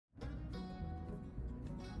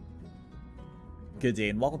Good day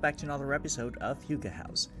and welcome back to another episode of Yuka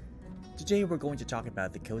House. Today we're going to talk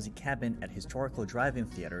about the cozy cabin at historical drive-in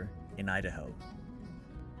theater in Idaho.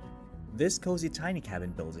 This cozy tiny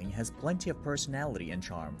cabin building has plenty of personality and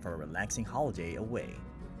charm for a relaxing holiday away.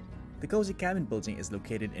 The cozy cabin building is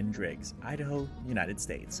located in Driggs, Idaho, United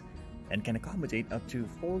States, and can accommodate up to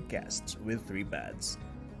 4 guests with 3 beds.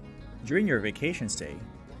 During your vacation stay,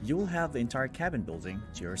 you will have the entire cabin building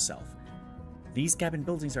to yourself. These cabin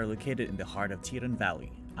buildings are located in the heart of Teton Valley,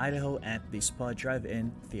 Idaho at the Spud Drive-in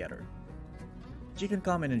Theater. You can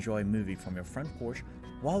come and enjoy a movie from your front porch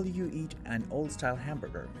while you eat an old-style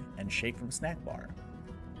hamburger and shake from snack bar,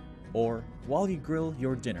 or while you grill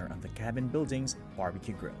your dinner on the cabin building's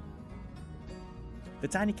barbecue grill. The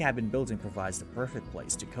tiny cabin building provides the perfect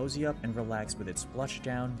place to cozy up and relax with its plush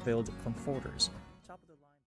down-filled comforters,